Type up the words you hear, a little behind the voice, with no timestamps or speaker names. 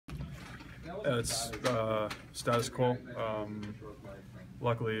Yeah, it's status quo.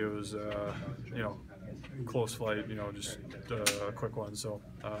 Luckily, it was close flight. Just a quick one. So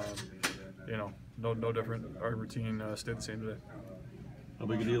no different. Our routine stayed the same today. How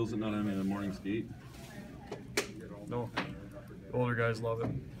big a deal is it not having a morning skate? No, older guys love it.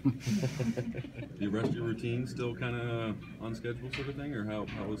 Do you rest your routine still kind of on schedule sort of thing, or how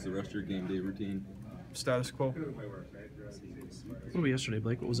was the rest of your game day routine? Status quo. What about yesterday,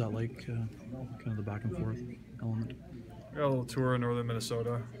 Blake? What was that like? Kind of the back and forth element. Got a little tour in northern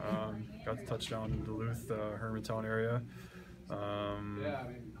Minnesota. Got to touch down in Duluth, Hermantown area.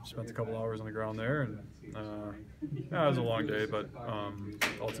 Spent a couple hours on the ground there, and it was a long day, but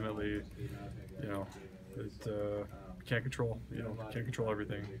ultimately, can't control. Can't control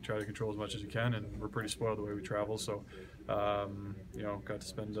everything. Try to control as much as you can, and we're pretty spoiled the way we travel. So, got to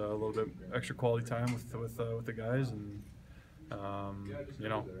spend a little bit extra quality time with the guys, and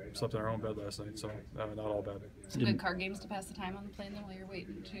slept in our own bed last night. So not all bad. Some good card games to pass the time on the plane then while you're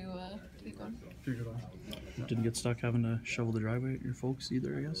waiting to get going. Few good ones. Didn't get stuck having to shovel the driveway at your folks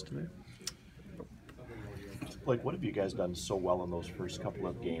either, I guess, today. Like, what have you guys done so well in those first couple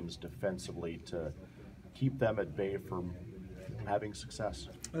of games defensively to keep them at bay from having success?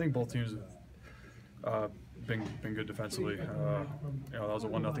 I think both teams have been good defensively. That was a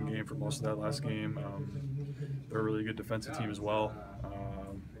 1-0 game for most of that last game. They're a really good defensive team as well.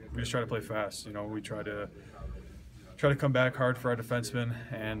 We just try to play fast. We try to come back hard for our defensemen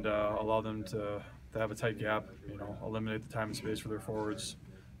and allow them to have a tight gap. Eliminate the time and space for their forwards.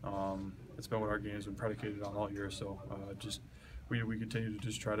 It's been what our game's been predicated on all year. So we continue to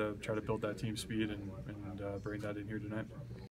just try to build that team speed and bring that in here tonight.